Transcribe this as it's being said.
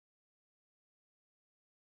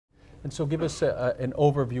And so give us an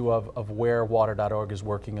overview of where water.org is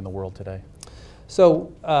working in the world today.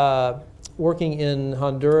 So working in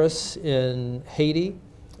Honduras, in Haiti,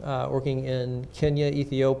 working in Kenya,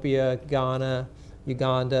 Ethiopia, Ghana,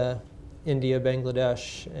 Uganda, India,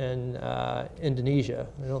 Bangladesh, and Indonesia.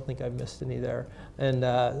 I don't think I've missed any there. And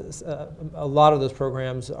a lot of those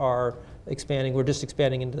programs are expanding. We're just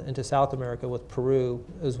expanding into South America with Peru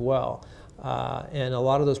as well. And a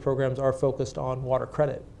lot of those programs are focused on water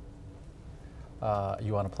credit.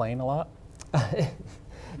 You on a plane a lot?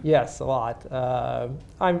 Yes, a lot.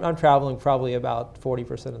 I'm traveling probably about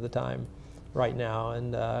 40% of the time right now,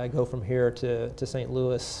 and I go from here to St.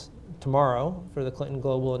 Louis tomorrow for the Clinton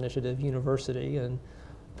Global Initiative University and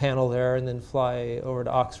panel there, and then fly over to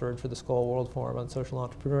Oxford for the Skoll World Forum on Social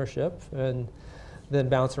Entrepreneurship, and then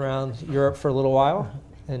bounce around Europe for a little while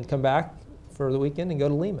and come back for the weekend and go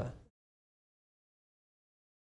to Lima.